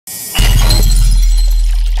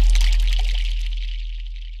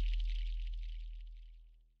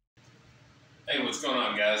What's going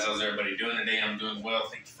on, guys? How's everybody doing today? I'm doing well.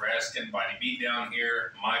 Thank you for asking. Body Beat down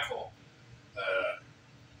here, Michael.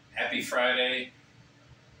 Happy Friday.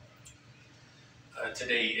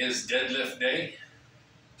 Today is deadlift day.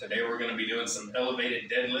 Today we're going to be doing some elevated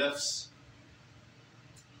deadlifts.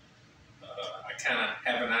 I kind of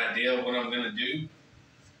have an idea of what I'm going to do.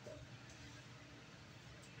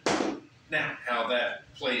 Now, how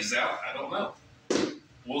that plays out, I don't know.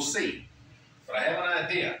 We'll see. But I have an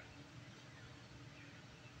idea.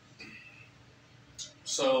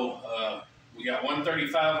 So, we got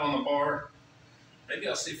 135 on the bar. Maybe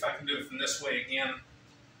I'll see if I can do it from this way again.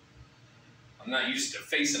 I'm not used to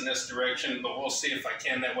facing this direction, but we'll see if I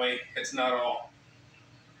can that way. It's not all,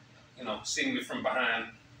 seeing me from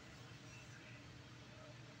behind.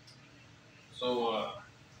 So,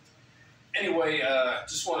 anyway,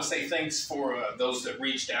 just want to say thanks for those that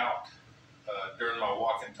reached out during my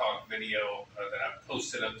walk and talk video that I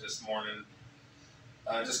posted up this morning.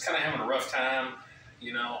 Just kind of having a rough time.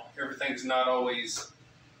 Everything's not always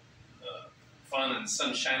fun and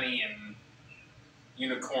sunshiny and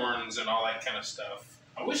unicorns and all that kind of stuff.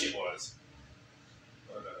 I wish it was,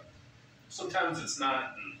 but sometimes it's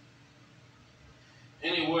not. And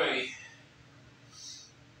anyway,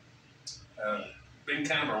 been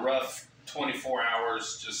kind of a rough 24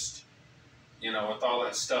 hours, just, with all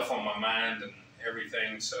that stuff on my mind and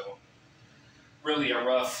everything. So really a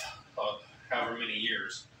rough however many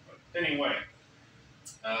years. But anyway,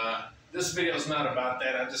 this video is not about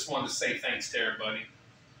that. I just wanted to say thanks to everybody.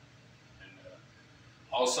 And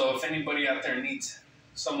also, if anybody out there needs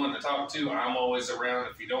someone to talk to, I'm always around.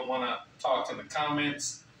 If you don't want to talk in the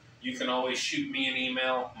comments, you can always shoot me an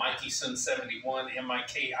email, Mikeyson71,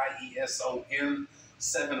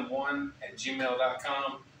 MIKIESON71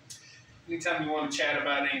 @gmail.com. Anytime you want to chat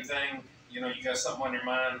about anything, you got something on your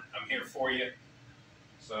mind, I'm here for you.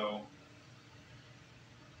 So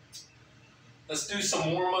let's do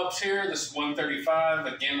some warm-ups here. This is 135.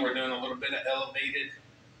 Again, we're doing a little bit of elevated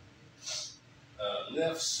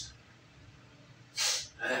lifts. So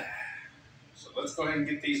let's go ahead and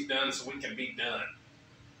get these done so we can be done.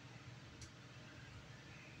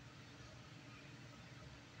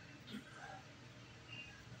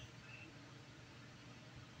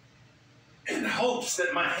 In hopes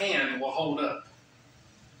that my hand will hold up.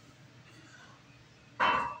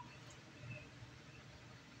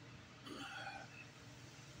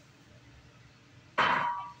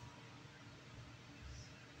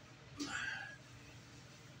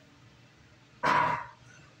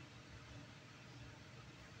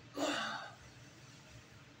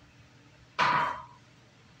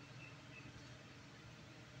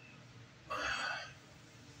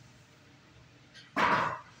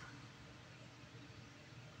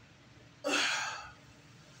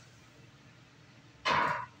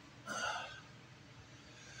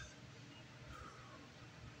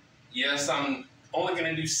 Yes, I'm only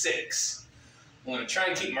going to do 6. I'm going to try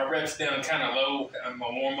and keep my reps down kind of low on my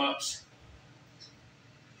warm-ups.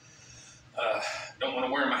 Don't want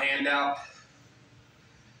to wear my hand out.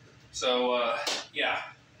 So, yeah.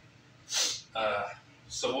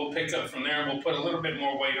 So we'll pick up from there and we'll put a little bit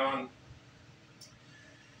more weight on.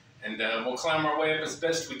 And we'll climb our way up as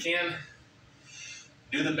best we can.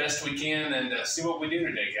 Do the best we can and see what we do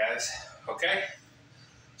today, guys. Okay?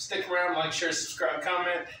 Stick around, like, share, subscribe,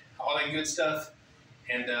 comment. All that good stuff,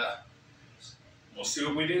 and we'll see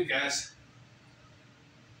what we do, guys.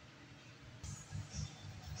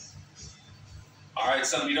 All right,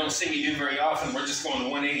 something you don't see me do very often. We're just going to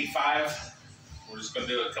 185. We're just going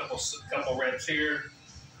to do a couple reps here.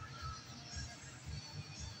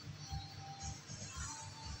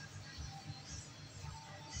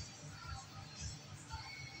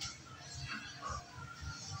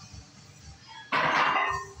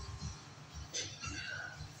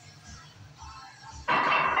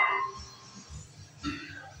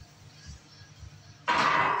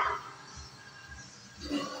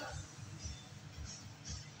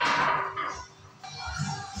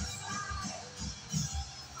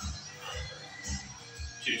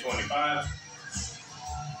 $225.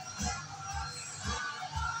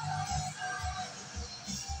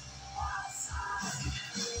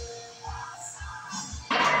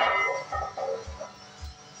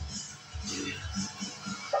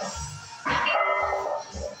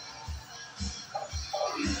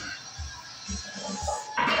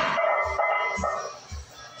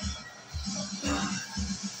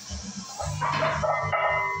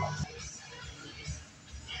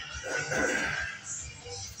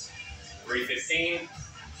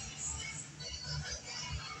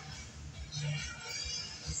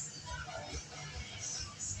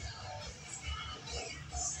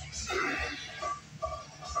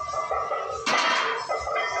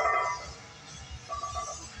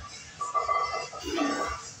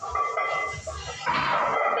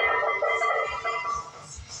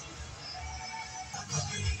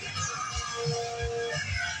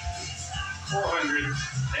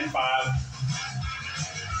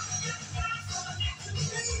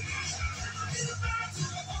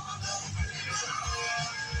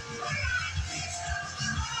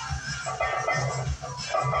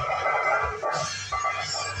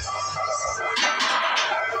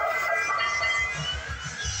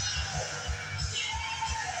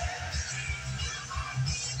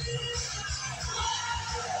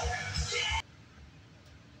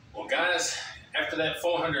 that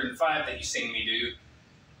 405 that you seen me do,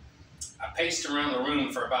 I paced around the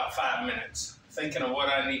room for about 5 minutes, thinking of what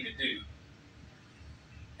I need to do,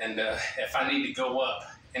 and if I need to go up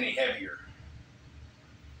any heavier.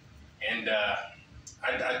 And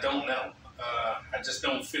I don't know. I just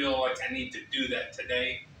don't feel like I need to do that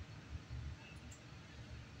today.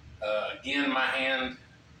 Again, my hand,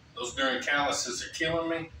 those during calluses are killing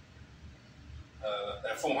me.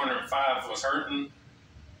 That 405 was hurting.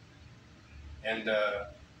 And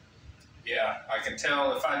yeah, I can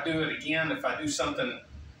tell if I do it again, if I do something,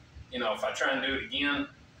 you know, if I try and do it again,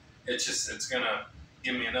 it's gonna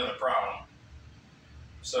give me another problem.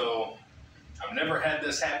 So I've never had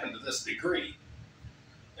this happen to this degree.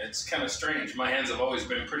 It's kind of strange. My hands have always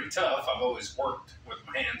been pretty tough. I've always worked with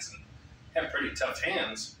my hands and have pretty tough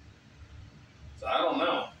hands. So I don't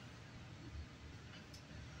know.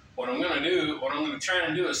 What I'm going to try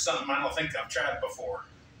and do is something I don't think I've tried before.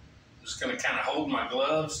 I'm just going to kind of hold my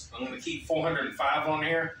gloves. I'm going to keep 405 on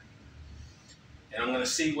here. And I'm going to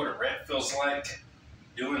see what a rep feels like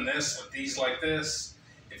doing this with these like this.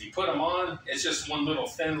 If you put them on, it's just one little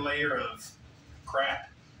thin layer of crap,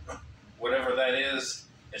 whatever that is.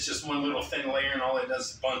 It's just one little thin layer, and all it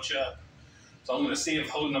does is bunch up. So I'm going to see if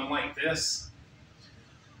holding them like this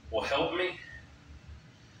will help me.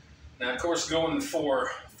 Now, of course, going for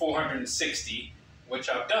 460, which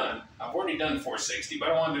I've done. I've already done 460, but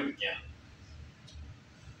I want to do it again.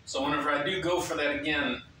 So whenever I do go for that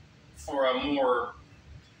again for a more,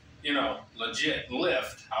 you know, legit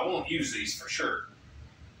lift, I won't use these for sure.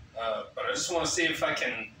 But I just want to see if I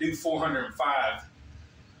can do 405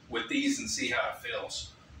 with these and see how it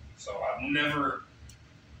feels. So I've never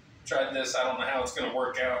tried this. I don't know how it's going to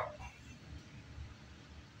work out.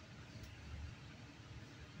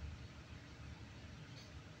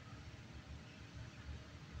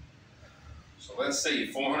 So let's see,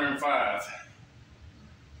 405.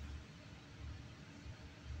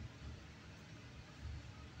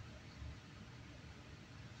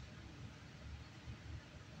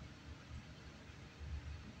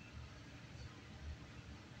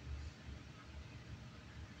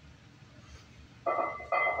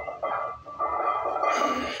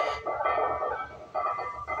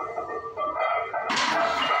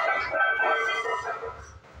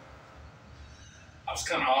 I was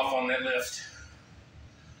kind of off on that lift.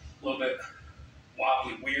 A little bit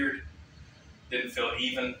wobbly, weird. Didn't feel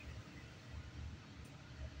even.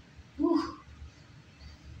 Whew.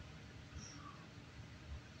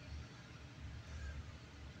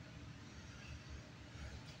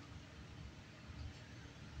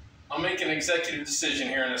 I'll make an executive decision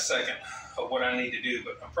here in a second of what I need to do,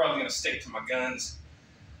 but I'm probably going to stick to my guns.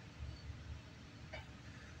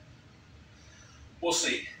 We'll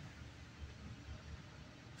see.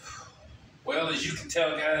 Well, as you can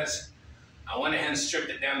tell, guys, I went ahead and stripped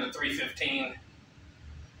it down to 315.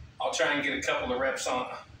 I'll try and get a couple of reps on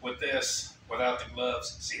with this without the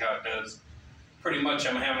gloves, see how it does. Pretty much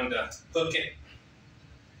I'm having to hook it.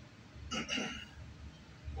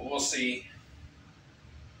 But we'll see.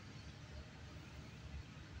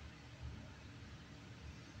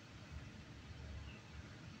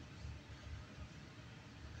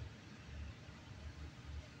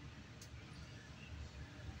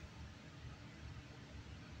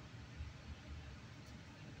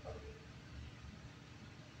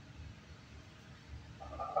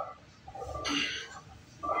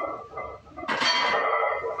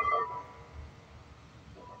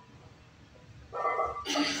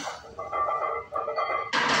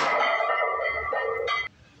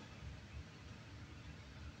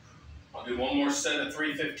 I'll do one more set of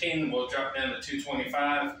 315, and we'll drop down to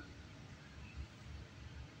 225.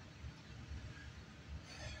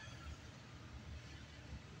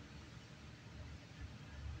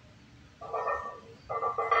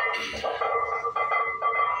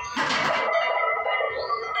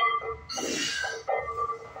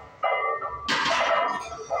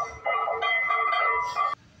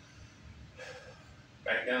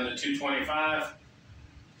 Back down to 225.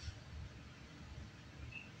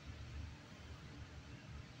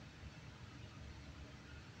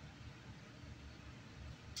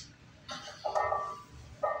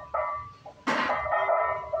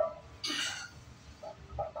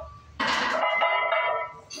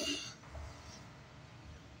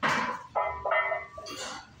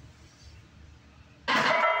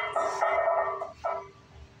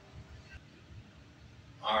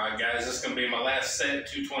 Alright guys, this is going to be my last set,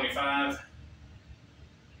 225.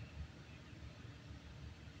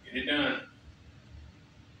 Get it done.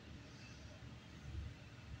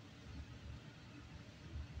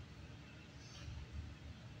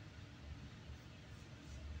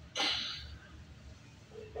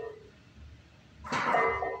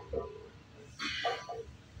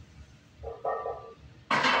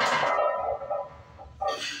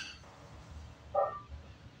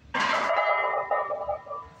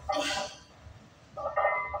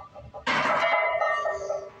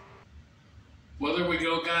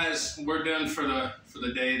 guys, we're done for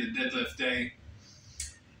the day, the deadlift day.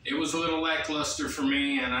 It was a little lackluster for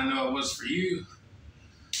me, and I know it was for you.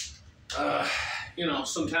 You know,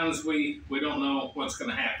 sometimes we don't know what's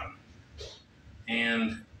going to happen.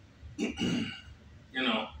 And, you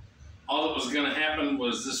know, all that was going to happen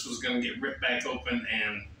was this was going to get ripped back open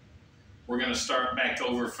and we're going to start back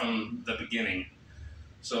over from the beginning.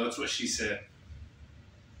 So that's what she said.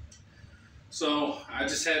 So I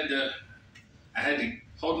just had to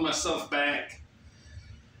hold myself back.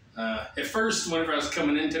 At first, whenever I was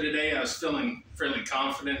coming into today, I was feeling fairly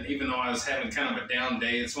confident, even though I was having kind of a down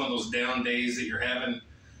day. It's one of those down days that you're having,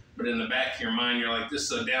 but in the back of your mind, you're like,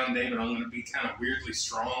 this is a down day, but I'm going to be kind of weirdly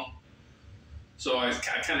strong. So I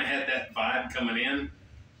kind of had that vibe coming in.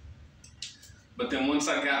 But then once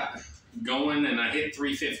I got going and I hit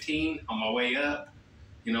 315 on my way up,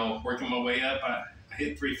 you know, working my way up, I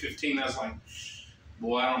hit 315. I was like,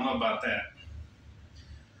 boy, I don't know about that.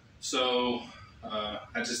 So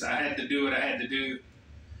I had to do what I had to do.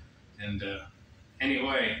 And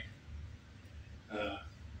anyway,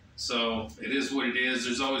 so it is what it is.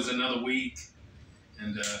 There's always another week.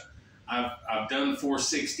 And I've done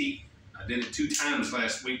 460. I did it 2 times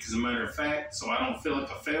last week, as a matter of fact, so I don't feel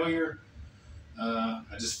like a failure. I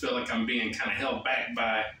just feel like I'm being kind of held back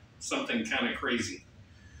by something kind of crazy.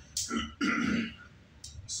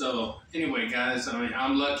 So anyway, guys, I mean,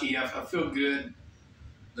 I'm lucky. I feel good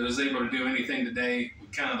that I was able to do anything today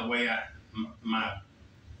with kind of the way my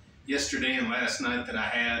yesterday and last night that I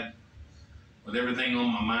had, with everything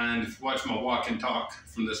on my mind. If you watch my walk and talk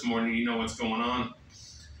from this morning, you know what's going on.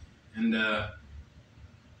 And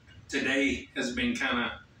today has been kind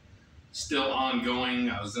of still ongoing.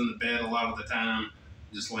 I was in the bed a lot of the time,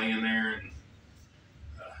 just laying there and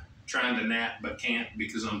trying to nap, but can't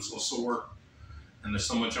because I'm so sore and there's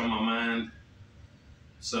so much on my mind.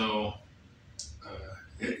 So,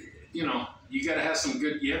 you know, you got to have some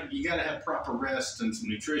good, you got to have proper rest and some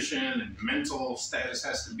nutrition, and mental status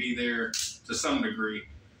has to be there to some degree,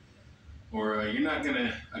 or you're not going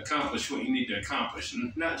to accomplish what you need to accomplish,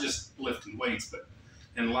 and not just lifting weights, but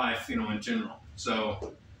in life, you know, in general.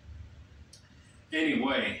 So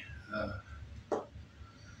anyway,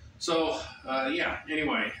 yeah,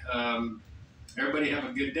 anyway, everybody have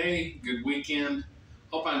a good day, good weekend.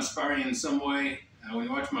 Hope I inspire you in some way. When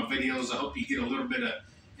you watch my videos, I hope you get a little bit of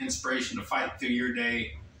inspiration to fight through your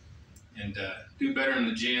day and do better in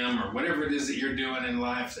the gym or whatever it is that you're doing in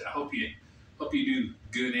life. I hope you do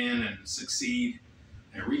good in and succeed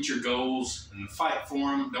and reach your goals and fight for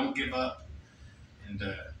them. Don't give up. And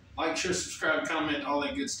like, share, subscribe, comment, all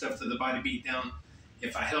that good stuff to the Body Beatdown.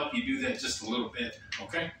 If I help you do that just a little bit,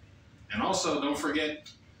 okay? And also, don't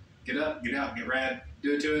forget, get up, get out, get rad,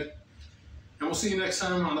 do it to it. And we'll see you next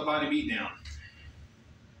time on the Body Beatdown.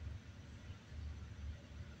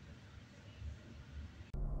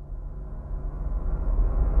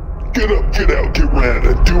 Get up, get out, get rad,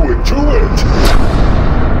 and do it to it!